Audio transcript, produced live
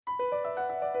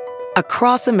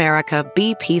Across America,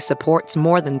 BP supports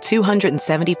more than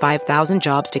 275,000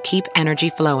 jobs to keep energy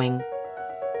flowing.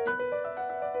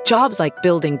 Jobs like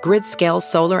building grid-scale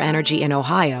solar energy in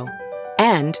Ohio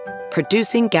and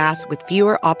producing gas with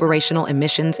fewer operational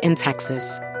emissions in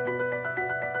Texas.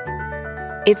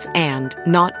 It's and,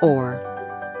 not or.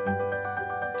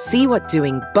 See what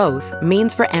doing both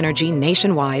means for energy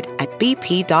nationwide at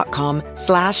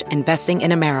bp.com/investing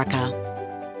in America.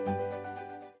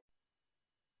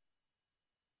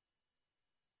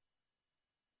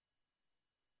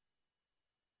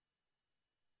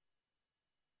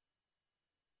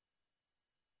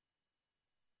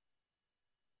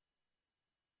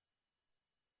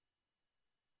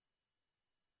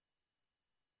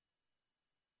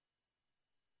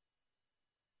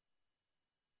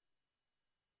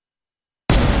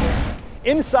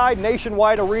 Inside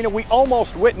Nationwide Arena, we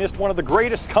almost witnessed one of the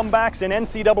greatest comebacks in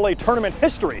NCAA tournament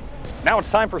history. Now it's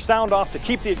time for SoundOFF to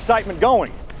keep the excitement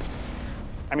going.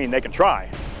 I mean, they can try.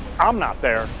 I'm not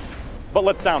there, but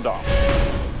let's sound off.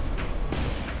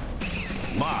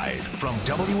 Live from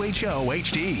WHO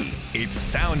HD, it's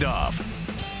SoundOFF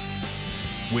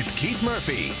with Keith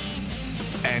Murphy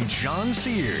and John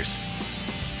Sears,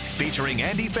 featuring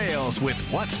Andy Fales with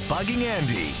What's Bugging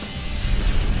Andy.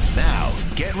 Now,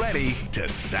 get ready to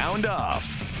sound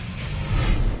off.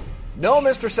 No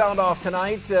Mr. Sound Off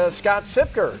tonight. Scott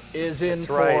Sipker is in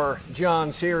for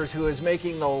John Sears, who is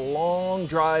making the long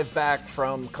drive back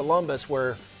from Columbus,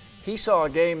 where he saw a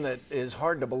game that is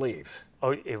hard to believe.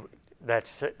 Oh,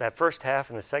 that first half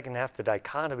and the second half, the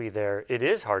dichotomy there, it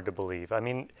is hard to believe. I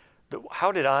mean,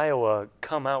 how did Iowa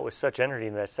come out with such energy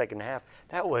in that second half?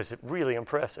 That was really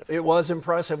impressive. It was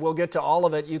impressive. We'll get to all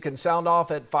of it. You can sound off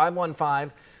at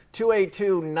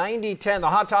 515-282-9010. The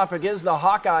hot topic is the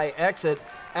Hawkeye exit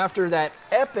after that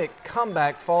epic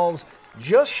comeback falls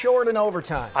just short in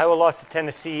overtime. Iowa lost to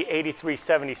Tennessee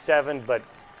 83-77, but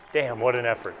damn, what an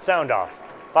effort. Sound off.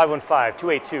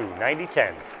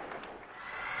 515-282-9010.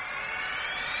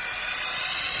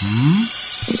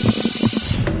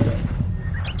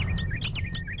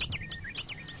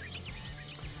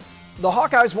 The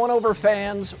Hawkeyes won over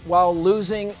fans while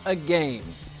losing a game.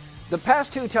 The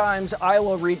past two times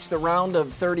Iowa reached the round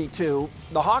of 32,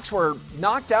 the Hawks were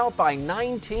knocked out by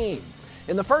 19.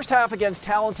 In the first half against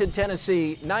talented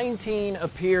Tennessee, 19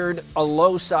 appeared a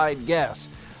low side guess.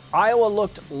 Iowa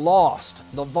looked lost.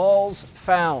 The Vols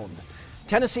found.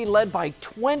 Tennessee led by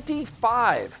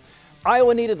 25.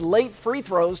 Iowa needed late free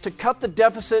throws to cut the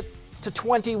deficit to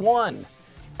 21.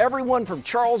 Everyone from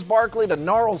Charles Barkley to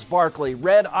Gnarls Barkley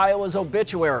read Iowa's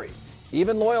obituary.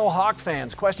 Even loyal Hawk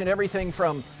fans questioned everything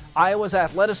from Iowa's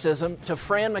athleticism to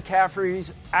Fran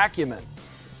McCaffery's acumen.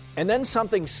 And then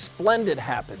something splendid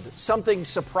happened, something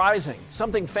surprising,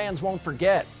 something fans won't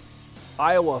forget.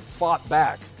 Iowa fought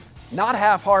back. Not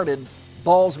half-hearted,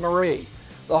 Balls Marie.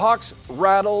 The Hawks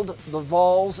rattled the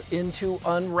Vols into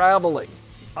unraveling.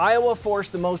 Iowa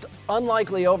forced the most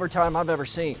unlikely overtime I've ever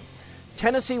seen.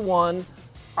 Tennessee won,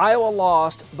 Iowa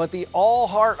lost, but the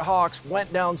all-heart Hawks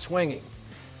went down swinging.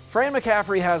 Fran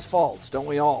McCaffery has faults, don't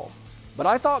we all? But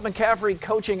I thought McCaffery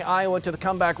coaching Iowa to the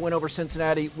comeback win over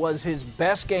Cincinnati was his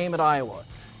best game at Iowa.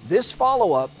 This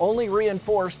follow-up only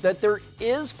reinforced that there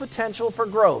is potential for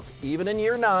growth, even in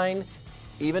year 9,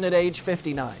 even at age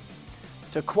 59.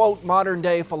 To quote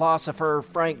modern-day philosopher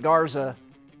Frank Garza,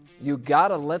 you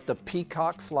gotta let the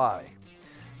peacock fly.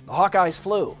 The Hawkeyes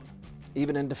flew,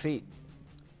 even in defeat.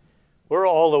 We're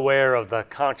all aware of the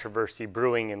controversy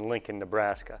brewing in Lincoln,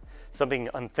 Nebraska. Something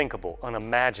unthinkable,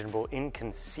 unimaginable,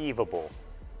 inconceivable.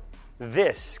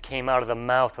 This came out of the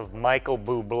mouth of Michael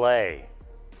Bublé.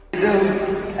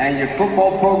 And your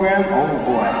football program, oh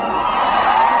boy.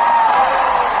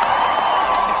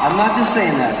 I'm not just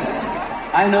saying that.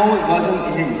 I know it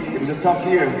was a tough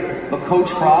year, but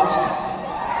Coach Frost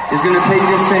is going to take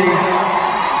this thing,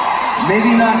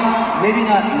 maybe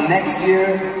not next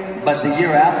year, but the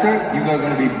year after, you are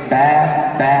going to be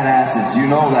badasses. You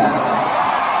know that.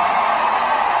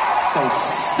 So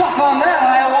suck on that,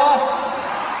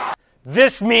 Iowa!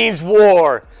 This means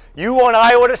war. You want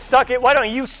Iowa to suck it? Why don't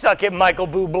you suck it, Michael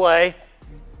Bublé?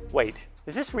 Wait,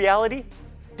 is this reality?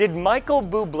 Did Michael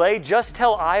Bublé just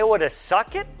tell Iowa to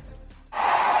suck it?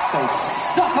 So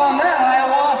suck on that,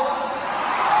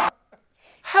 Iowa!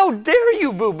 How dare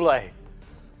you, Bublé?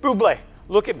 Bublé,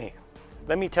 look at me.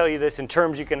 Let me tell you this in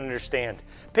terms you can understand.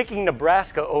 Picking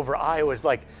Nebraska over Iowa is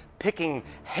like picking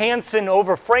Hanson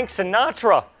over Frank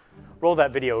Sinatra. Roll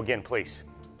that video again, please.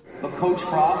 But Coach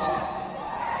Frost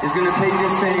is going to take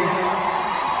this thing,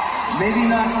 maybe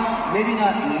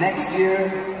not next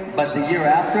year, but the year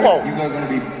after, you are going to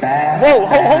be bad. Whoa,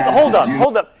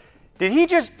 hold up. Did he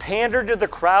just pander to the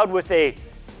crowd with a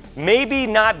maybe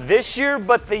not this year,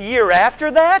 but the year after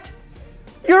that?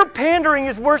 Your pandering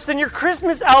is worse than your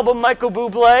Christmas album, Michael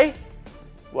Bublé.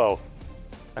 Whoa.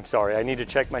 I'm sorry, I need to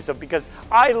check myself because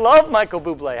I love Michael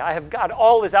Bublé. I have got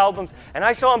all his albums, and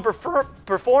I saw him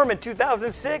perform in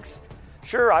 2006.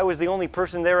 Sure, I was the only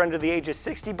person there under the age of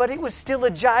 60, but it was still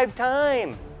a jive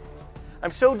time.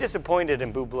 I'm so disappointed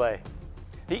in Bublé.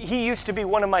 He used to be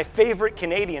one of my favorite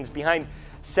Canadians behind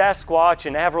Sasquatch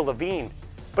and Avril Lavigne,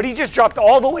 but he just dropped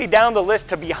all the way down the list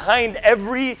to behind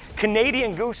every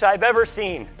Canadian goose I've ever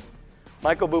seen.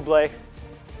 Michael Bublé,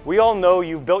 we all know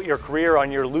you've built your career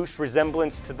on your loose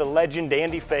resemblance to the legend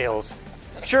Andy Fales.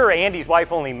 Sure, Andy's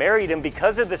wife only married him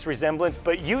because of this resemblance,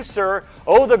 but you, sir,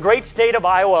 owe the great state of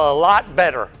Iowa a lot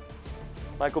better.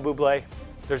 Michael Bublé,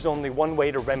 there's only one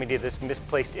way to remedy this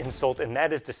misplaced insult, and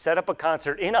that is to set up a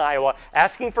concert in Iowa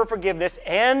asking for forgiveness,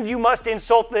 and you must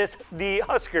insult the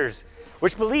Huskers,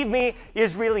 which, believe me,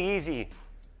 is really easy.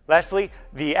 Lastly,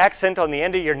 the accent on the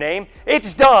end of your name,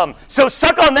 it's dumb, so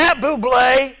suck on that,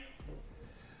 Bublé!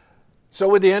 So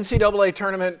with the NCAA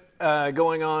tournament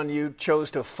going on, you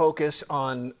chose to focus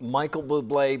on Michael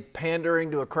Bublé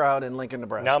pandering to a crowd in Lincoln,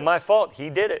 Nebraska. Not my fault. He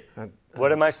did it.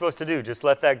 What am I supposed to do? Just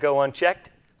let that go unchecked?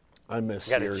 I miss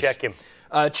Got to check him.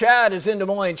 Chad is in Des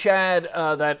Moines. Chad,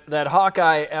 that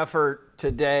Hawkeye effort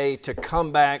today to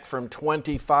come back from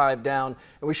 25 down,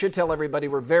 and we should tell everybody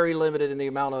we're very limited in the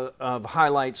amount of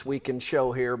highlights we can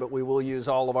show here, but we will use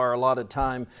all of our allotted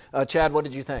time. Chad, what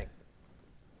did you think?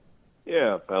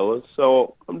 Yeah, fellas.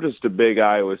 So I'm just a big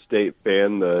Iowa State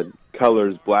fan. The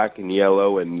colors black and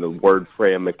yellow, and the word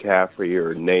Fran McCaffrey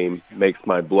or name makes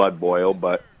my blood boil.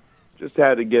 But just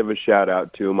had to give a shout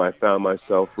out to them. I found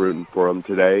myself rooting for them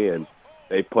today, and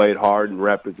they played hard and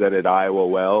represented Iowa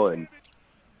well. And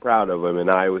proud of them. And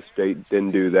Iowa State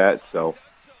didn't do that, so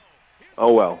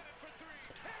oh well.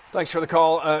 Thanks for the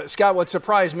call. Scott, what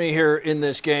surprised me here in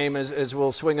this game, as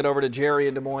we'll swing it over to Jerry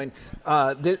in Des Moines,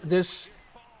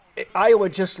 Iowa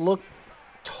just looked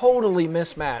totally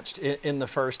mismatched in the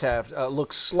first half.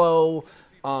 Looked slow.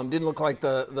 Didn't look like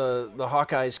the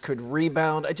Hawkeyes could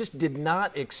rebound. I just did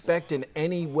not expect in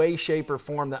any way, shape, or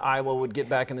form that Iowa would get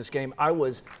back in this game. I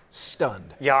was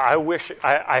stunned. Yeah,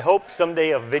 I hope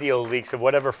someday a video leaks of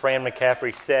whatever Fran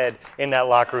McCaffrey said in that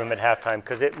locker room at halftime,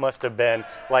 because it must have been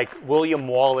like William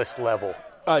Wallace level.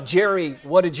 Jerry,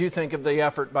 what did you think of the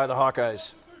effort by the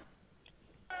Hawkeyes?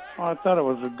 Well, I thought it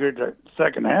was a good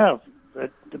second half.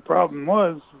 But the problem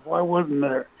was, why wasn't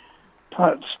there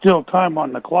still time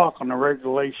on the clock on the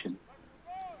regulation?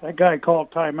 That guy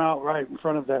called timeout right in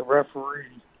front of that referee.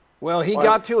 Well, he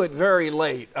got to it very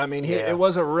late. I mean, it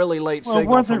was a really late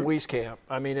signal from Wieskamp.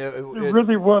 I mean, it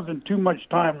really wasn't too much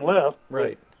time left.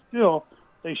 Right. Still,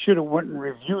 they should have went and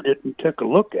reviewed it and took a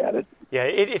look at it. Yeah,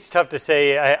 it's tough to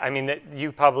say. I mean,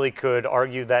 you probably could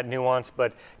argue that nuance,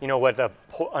 but you know what?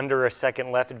 Under a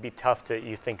second left, it'd be tough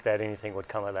you think that anything would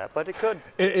come of that, but it could.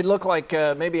 It looked like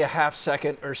maybe a half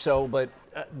second or so, but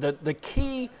the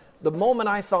key, the moment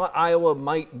I thought Iowa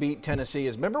might beat Tennessee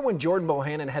is, remember when Jordan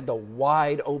Bohannon had the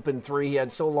wide open three? He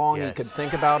had so long he could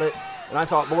think about it. And I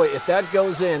thought, boy, if that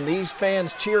goes in, these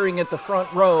fans cheering at the front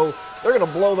row, they're going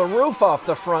to blow the roof off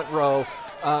the front row.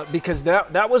 Because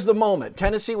that was the moment.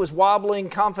 Tennessee was wobbling,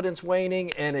 confidence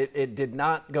waning, and it did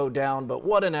not go down. But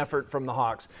what an effort from the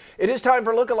Hawks. It is time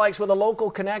for lookalikes with a local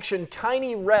connection.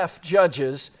 Tiny Ref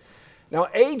judges. Now,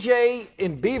 AJ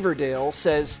in Beaverdale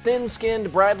says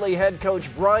thin-skinned Bradley head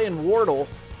coach Brian Wardle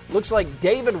looks like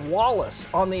David Wallace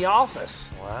on The Office.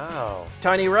 Wow.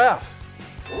 Tiny Ref.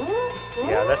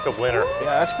 Yeah, that's a winner.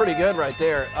 Yeah, that's pretty good right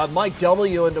there. Mike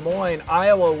W. in Des Moines,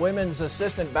 Iowa women's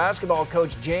assistant basketball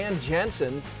coach Jan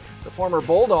Jensen, the former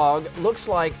Bulldog, looks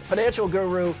like financial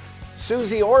guru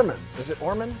Susie Orman. Is it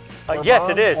Orman? Yes,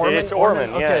 it is. Orman? It's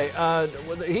Orman, yes.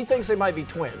 Okay, he thinks they might be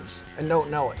twins and don't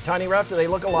know it. Tiny Ref, do they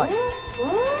look alike?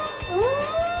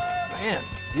 Man,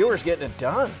 viewers getting it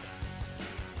done.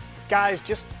 Guys,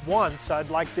 just once, I'd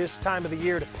like this time of the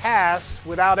year to pass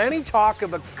without any talk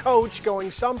of a coach going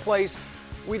someplace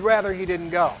we'd rather he didn't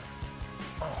go.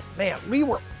 Oh, man, we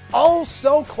were oh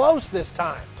so close this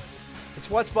time. It's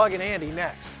What's Bugging Andy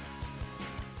next.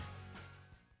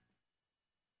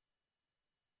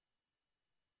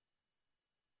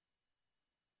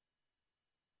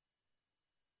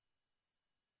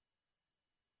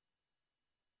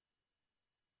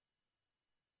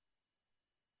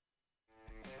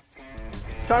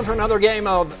 Time for another game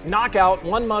of Knockout.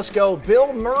 One must go.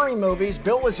 Bill Murray movies.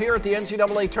 Bill was here at the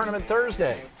NCAA tournament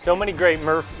Thursday. So many great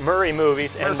Murray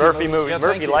movies and Murphy movies. Yeah,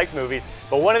 Murphy-like movies.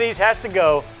 But one of these has to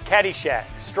go. Caddyshack,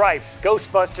 Stripes,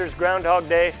 Ghostbusters, Groundhog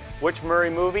Day. Which Murray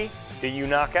movie? do you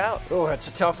knock out? Oh, that's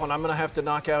a tough one. I'm going to have to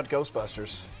knock out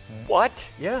Ghostbusters. What?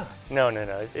 Yeah. No.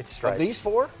 It's Stripes. Of these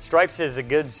four? Stripes is a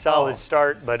good, solid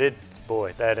start, but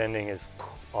that ending is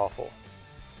awful.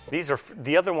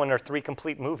 The other one are 3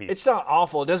 complete movies. It's not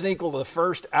awful. It doesn't equal the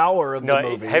first hour of the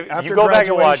movie. After you go back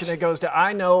and watch. It goes to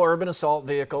I Know, Urban Assault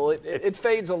Vehicle. It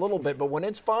fades a little bit, but when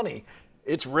it's funny,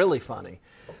 it's really funny.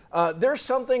 There's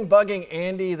something bugging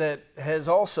Andy that has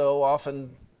also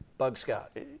often bugged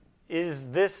Scott.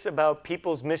 Is this about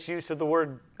people's misuse of the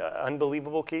word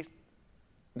unbelievable, Keith?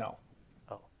 No.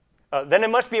 Oh. Then it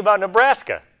must be about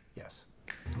Nebraska. Yes.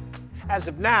 As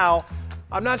of now,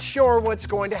 I'm not sure what's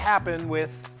going to happen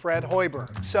with Fred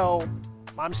Hoiberg, so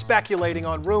I'm speculating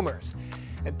on rumors.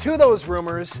 And to those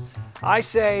rumors, I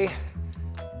say,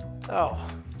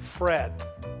 Fred,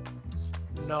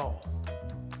 no,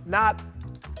 not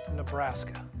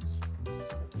Nebraska.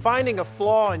 Finding a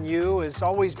flaw in you has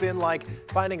always been like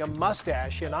finding a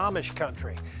mustache in Amish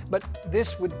country, but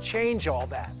this would change all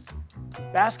that.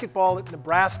 Basketball at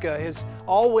Nebraska has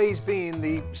always been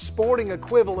the sporting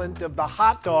equivalent of the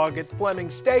hot dog at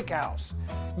Fleming's Steakhouse.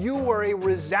 You were a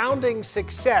resounding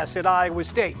success at Iowa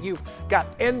State. You've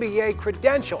got NBA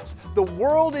credentials. The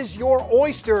world is your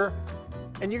oyster,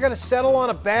 and you're going to settle on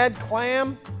a bad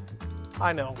clam?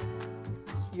 I know.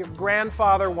 Your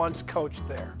grandfather once coached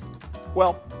there.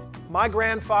 Well, my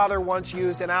grandfather once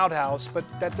used an outhouse, but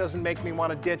that doesn't make me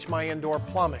want to ditch my indoor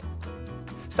plumbing.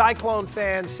 Cyclone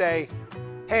fans say,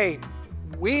 hey,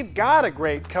 we've got a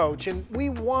great coach and we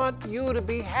want you to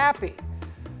be happy.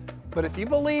 But if you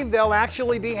believe they'll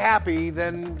actually be happy,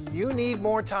 then you need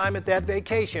more time at that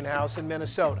vacation house in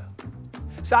Minnesota.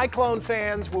 Cyclone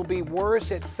fans will be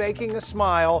worse at faking a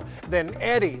smile than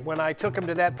Eddie when I took him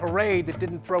to that parade that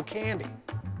didn't throw candy.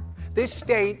 This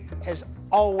state has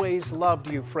always loved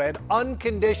you, Fred,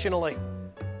 unconditionally.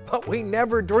 But we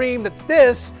never dreamed that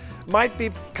this might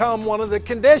become one of the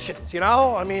conditions, you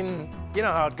know? I mean, you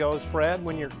know how it goes, Fred.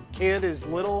 When your kid is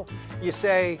little, you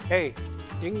say, hey,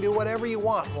 you can do whatever you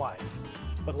want in life.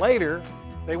 But later,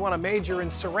 they want to major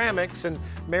in ceramics and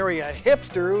marry a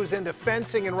hipster who's into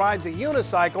fencing and rides a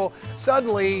unicycle.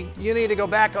 Suddenly, you need to go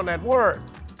back on that word.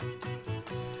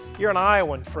 You're an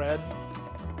Iowan, Fred.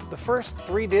 The first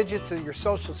 3 digits of your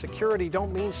Social Security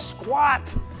don't mean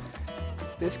squat.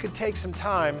 This could take some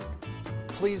time.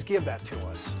 Please give that to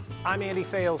us. I'm Andy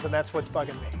Fales, and that's what's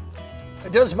bugging me.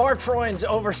 Does Mark Freund's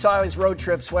oversized road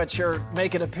trip sweatshirt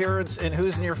make an appearance in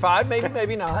Who's in Your Five? Maybe,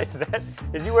 maybe not.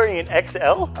 Is he wearing an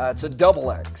XL? It's a double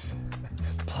X.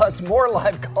 Plus more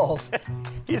live calls.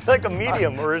 He's like a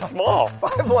medium or a small.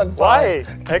 515. Why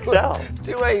XL?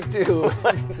 282.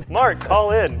 Mark,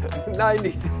 call in.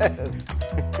 9010.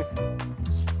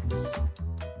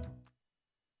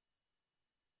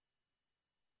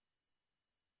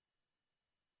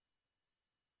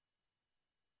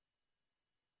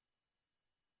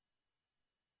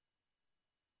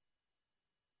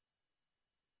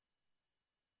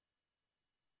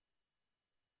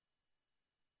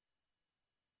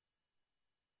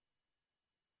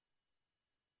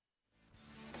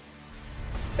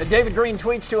 David Green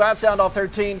tweets to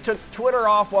 @SoundOff13, took Twitter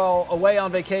off while away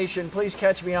on vacation. Please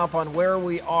catch me up on where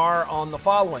we are on the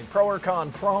following. Pro or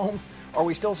con prom? Are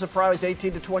we still surprised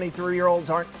 18 to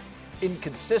 23-year-olds aren't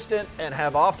inconsistent and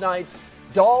have off nights?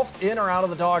 Dolph, in or out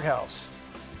of the doghouse?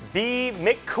 B.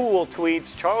 McCool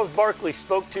tweets, Charles Barkley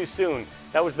spoke too soon.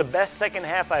 That was the best second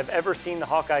half I've ever seen the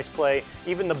Hawkeyes play.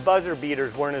 Even the buzzer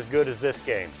beaters weren't as good as this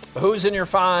game. Who's in your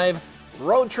 5?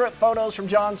 Road trip photos from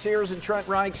John Sears and Trent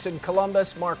Reichs in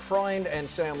Columbus, Mark Freund and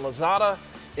Sam Lazada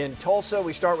in Tulsa.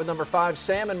 We start with number 5.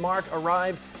 Sam and Mark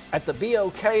arrive at the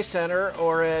BOK Center,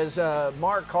 or as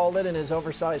Mark called it in his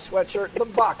oversized sweatshirt, the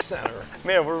Box Center.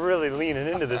 Man, we're really leaning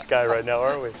into this guy right now,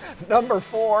 aren't we? Number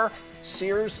 4,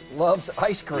 Sears loves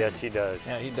ice cream. Yes, he does.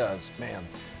 Yeah, he does, man.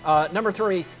 Number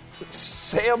 3,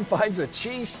 Sam finds a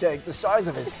cheesesteak the size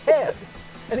of his head.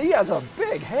 And he has a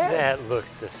big head. That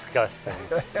looks disgusting.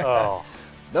 Oh.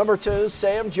 Number 2,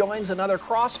 Sam joins another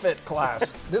CrossFit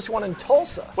class, this one in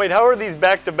Tulsa. Wait, how are these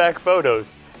back-to-back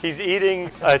photos? He's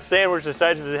eating a sandwich the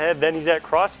size of his head, then he's at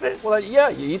CrossFit? Well, yeah,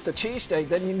 you eat the cheesesteak,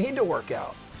 then you need to work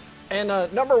out. And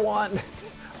number 1,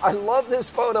 I love this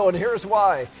photo, and here's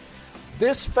why.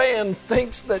 This fan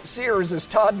thinks that Sears is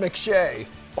Todd McShay.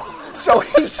 So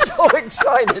he's so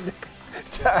excited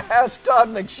to ask Todd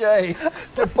McShay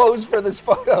to pose for this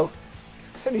photo.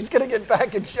 And he's going to get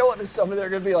back and show it to somebody. They're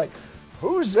going to be like,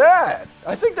 who's that?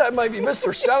 I think that might be Mr.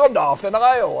 SoundOFF in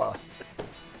Iowa.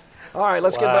 All right,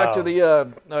 let's get back to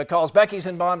the calls. Becky's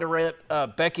in Bondurant.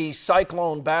 Becky,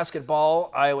 Cyclone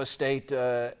basketball. Iowa State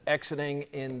exiting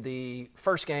in the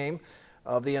first game.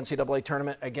 of the NCAA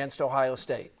tournament against Ohio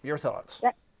State. Your thoughts?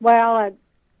 Well, it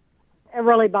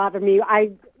really bothered me.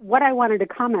 What I wanted to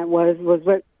comment was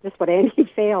what Andy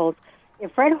fails.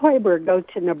 If Fred Hoiberg goes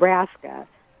to Nebraska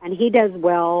and he does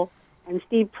well, and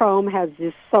Steve Prohm has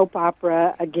this soap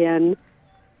opera again,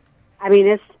 I mean,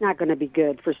 it's not going to be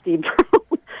good for Steve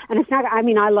Prohm. And it's not. I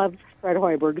mean, I love Fred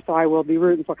Hoiberg, so I will be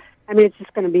rooting for. I mean, it's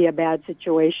just going to be a bad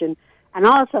situation. And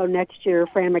also next year,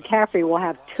 Fran McCaffrey will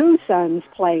have two sons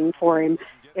playing for him.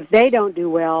 If they don't do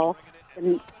well,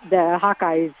 then the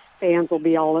Hawkeyes fans will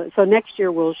be all. So next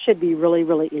year should be really,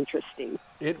 really interesting.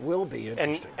 It will be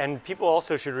interesting. And people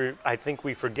also should. I think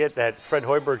we forget that Fred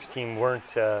Hoiberg's team weren't.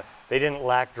 They didn't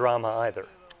lack drama either.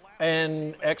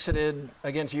 And exited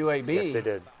against UAB. Yes, they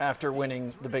did. After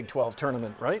winning the Big 12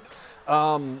 tournament, right?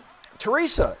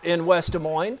 Teresa in West Des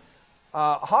Moines.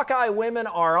 Hawkeye women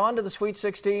are on to the Sweet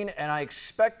 16, and I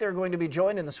expect they're going to be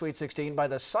joined in the Sweet 16 by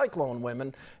the Cyclone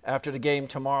women after the game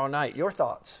tomorrow night. Your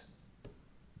thoughts?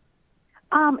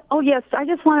 Yes, I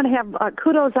just wanted to have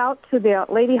kudos out to the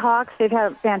Lady Hawks. They've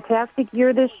had a fantastic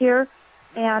year this year,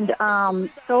 and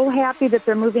so happy that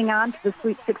they're moving on to the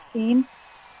Sweet 16.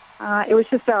 It was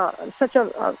just such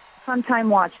a fun time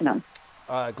watching them.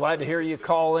 Glad to hear you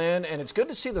call in, and it's good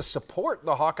to see the support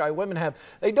the Hawkeye women have.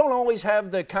 They don't always have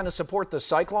the kind of support the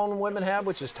Cyclone women have,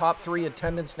 which is top 3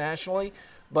 attendance nationally.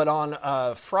 But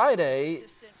on Friday,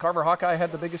 Carver Hawkeye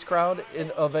had the biggest crowd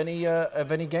of any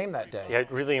game that day. Yeah,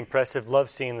 really impressive. Love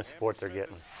seeing the support they're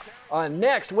getting.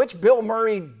 Next, which Bill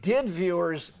Murray did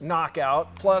viewers knock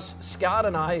out? Plus, Scott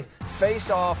and I face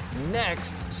off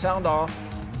next. Sound Off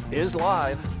is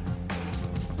live.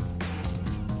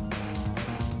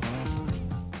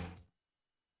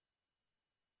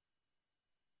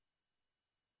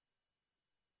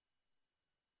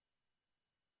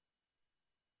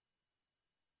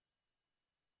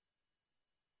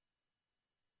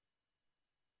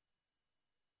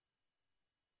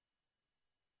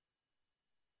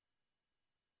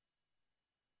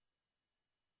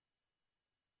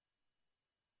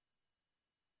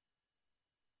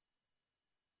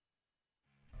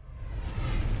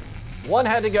 One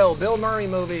had to go. Bill Murray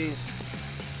movies.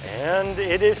 And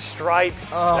it is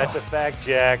Stripes. Oh. That's a fact,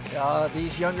 Jack.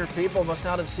 These younger people must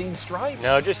not have seen Stripes.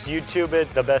 No, just YouTube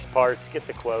it, the best parts, get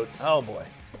the quotes. Oh, boy.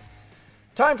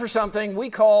 Time for something we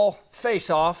call Face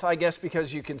Off, I guess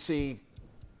because you can see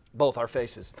both our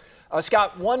faces.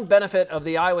 Scott, one benefit of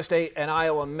the Iowa State and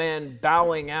Iowa men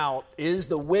bowing out is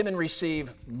the women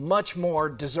receive much more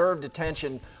deserved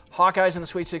attention. Hawkeyes in the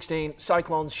Sweet 16,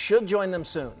 Cyclones should join them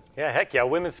soon. Yeah, heck yeah.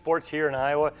 Women's sports here in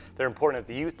Iowa, they're important at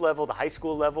the youth level, the high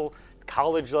school level,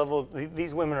 college level.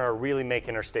 These women are really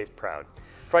making our state proud.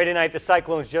 Friday night, the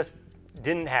Cyclones just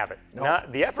didn't have it.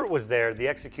 Nope. The effort was there, the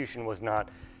execution was not,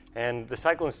 and the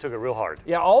Cyclones took it real hard.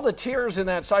 Yeah, all the tears in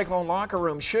that Cyclone locker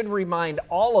room should remind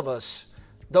all of us,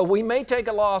 though we may take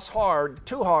a loss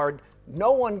too hard,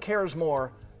 no one cares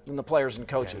more than the players and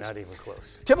coaches. Yeah, not even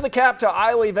close. Tip of the cap to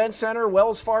Iowa Event Center,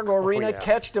 Wells Fargo Arena, yeah.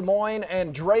 Catch Des Moines,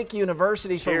 and Drake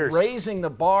University Cheers. for raising the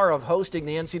bar of hosting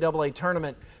the NCAA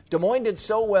tournament. Des Moines did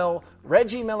so well,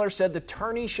 Reggie Miller said the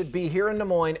tourney should be here in Des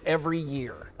Moines every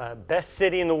year. Best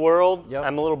city in the world. Yep.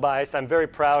 I'm a little biased. I'm very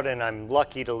proud and I'm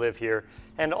lucky to live here.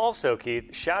 And also,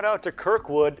 Keith, shout out to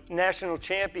Kirkwood, national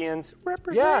champions.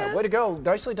 Represent. Yeah, way to go.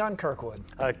 Nicely done, Kirkwood.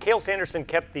 Cale Sanderson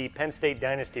kept the Penn State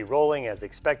dynasty rolling as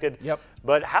expected. Yep.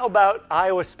 But how about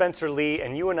Iowa's Spencer Lee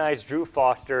and UNI's Drew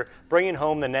Foster bringing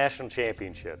home the national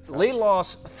championship? Lee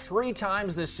lost 3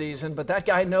 times this season, but that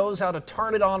guy knows how to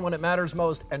turn it on when it matters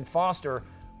most. And Foster,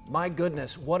 my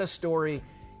goodness, what a story.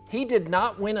 He did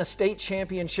not win a state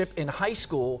championship in high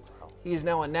school. He is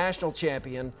now a national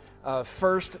champion.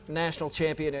 First national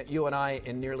champion at UNI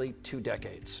in nearly 2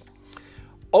 decades.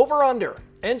 Over-under.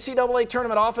 NCAA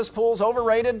tournament office pools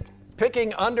overrated,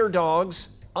 picking underdogs,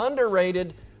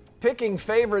 underrated, picking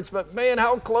favorites, but man,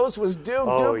 how close was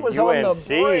Duke? Duke was UNC. on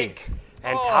the brink.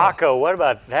 And Taco, what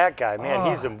about that guy? Man,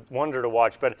 he's a wonder to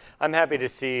watch. But I'm happy to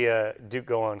see Duke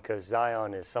go on because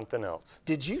Zion is something else.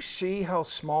 Did you see how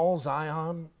small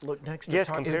Zion looked next to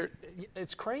Taco? Compared.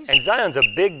 It's crazy. And Zion's a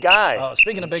big guy.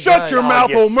 Speaking of big guys. Shut your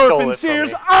mouth, old Murph and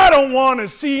Sears. I don't want to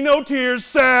see no tears.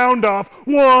 Sound off.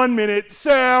 1 minute.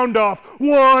 Sound off.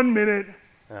 1 minute.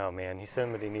 Oh, man,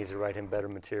 somebody needs to write him better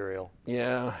material.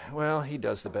 Yeah, well, he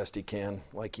does the best he can,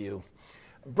 like you.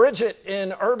 Bridget in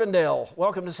Urbandale,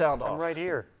 welcome to Sound Off. I'm right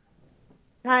here.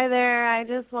 Hi there. I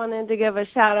just wanted to give a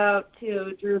shout out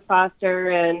to Drew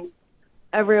Foster and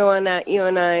everyone at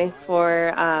UNI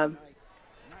for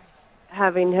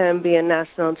having him be a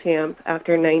national champ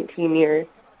after 19 years.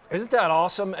 Isn't that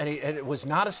awesome? And it was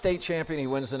not a state champion. He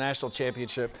wins the national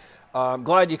championship. I'm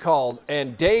glad you called.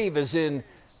 And Dave is in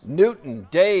Newton.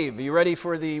 Dave, are you ready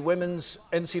for the women's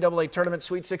NCAA tournament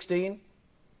Sweet 16?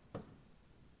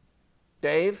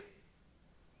 Dave?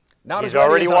 He's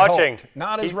already watching.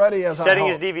 Not as ready as I hoped. Setting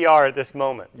his DVR at this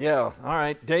moment. Yeah. All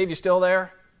right. Dave, you still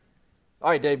there? All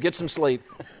right, Dave, get some sleep.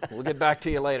 We'll get back to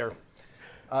you later.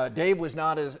 Dave was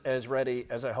not as ready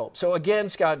as I hoped. So again,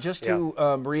 Scott, just to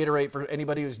reiterate for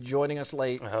anybody who's joining us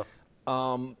late, the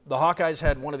Hawkeyes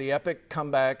had one of the epic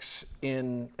comebacks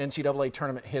in NCAA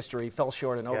tournament history, fell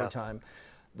short in overtime.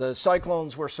 The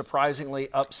Cyclones were surprisingly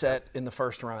upset in the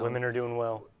first round. Women are doing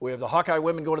well. We have the Hawkeye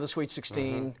women go to the Sweet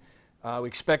 16. We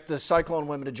expect the Cyclone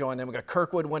women to join them. We've got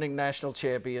Kirkwood winning national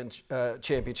championship.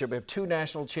 We have 2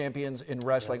 national champions in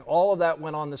wrestling. All of that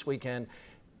went on this weekend,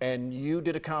 and you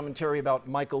did a commentary about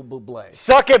Michael Bublé.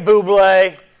 Suck it,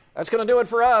 Bublé! That's going to do it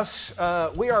for us.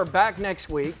 We are back next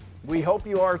week. We hope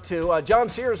you are too. John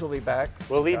Sears will be back.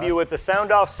 We'll leave you with the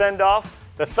Sound Off Send-Off,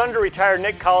 the Thunder retired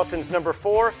Nick Collison's number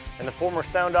 4, and the former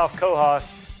Sound Off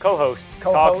co-host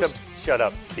shut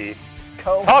up, Keith.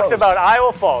 Talks about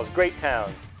Iowa Falls, great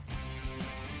town.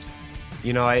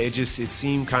 You know, it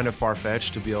seemed kind of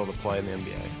far-fetched to be able to play in the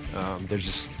NBA. There's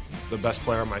just the best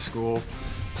player at my school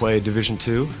played Division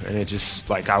II, and it just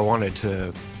like I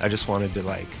just wanted to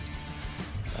like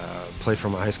play for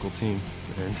my high school team.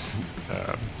 And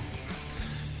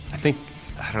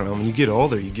I don't know, when you get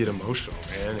older, you get emotional,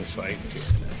 man. It's like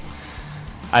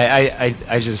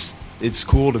it's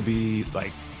cool to be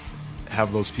like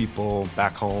have those people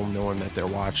back home knowing that they're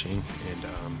watching, and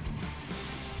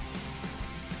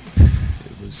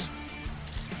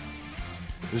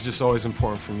it was just always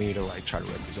important for me to like try to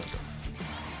represent them.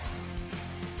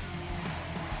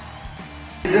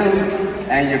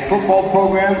 And your football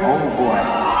program, oh boy.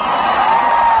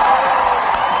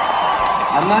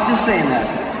 I'm not just saying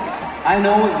that. I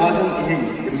know it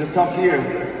was a tough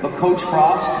year, but Coach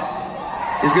Frost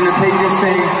is going to take this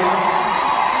thing,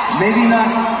 maybe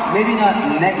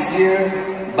not next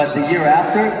year, but the year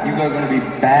after, you are going to be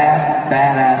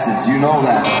badasses. You know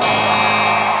that.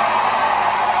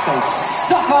 So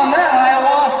suck on that,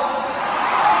 Iowa!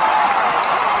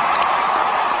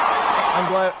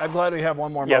 I'm glad we have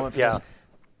one more moment for this.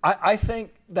 I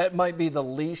think that might be the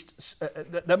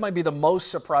most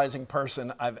surprising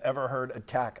person I've ever heard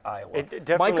attack Iowa. It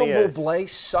definitely Michael is. Bublé,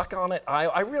 suck on it,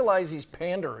 Iowa. I realize he's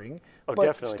pandering, but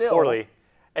definitely still. Poorly.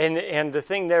 And the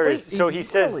thing there is, so he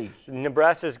says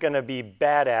Nebraska's going to be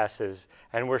badasses,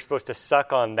 and we're supposed to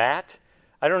suck on that.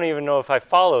 I don't even know if I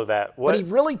follow that. What? But he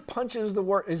really punches the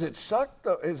word. Is it suck?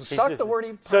 Is suck the word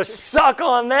he punches? So suck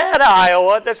on that,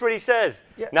 Iowa. That's what he says.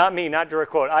 Yeah. Not me, not direct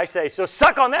quote. I say, so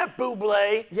suck on that,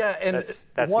 Bublé. Yeah, and that's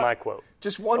my quote.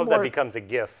 Just one more. That becomes a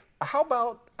GIF. How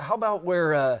about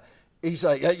where he's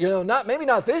like, maybe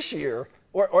not this year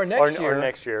or next year. Or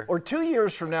next year. Or 2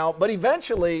 years from now, but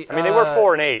eventually. I mean, they were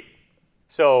 4-8.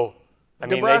 So, I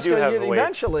mean, Nebraska, they do have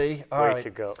eventually. way to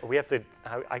go. We have to.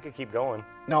 I could keep going.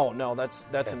 No, that's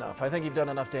enough. I think you've done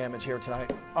enough damage here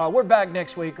tonight. We're back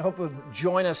next week. Hope you'll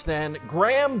join us then.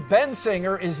 Graham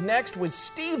Bensinger is next with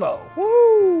Steve-O.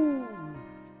 Woo!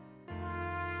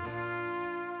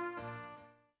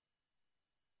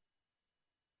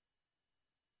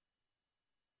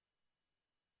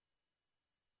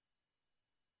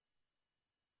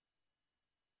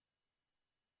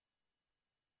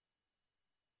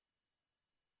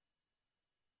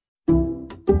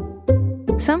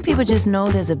 Some people just know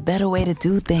there's a better way to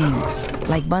do things,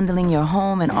 like bundling your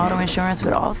home and auto insurance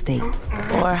with Allstate,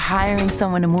 or hiring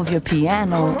someone to move your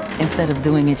piano instead of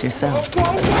doing it yourself.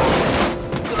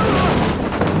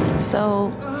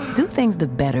 So, do things the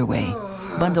better way.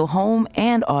 Bundle home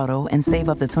and auto and save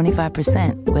up to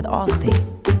 25% with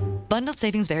Allstate. Bundled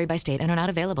savings vary by state and are not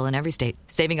available in every state.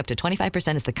 Saving up to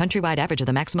 25% is the countrywide average of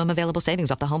the maximum available savings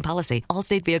off the home policy.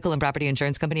 Allstate Vehicle and Property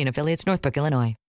Insurance Company and affiliates, Northbrook, Illinois.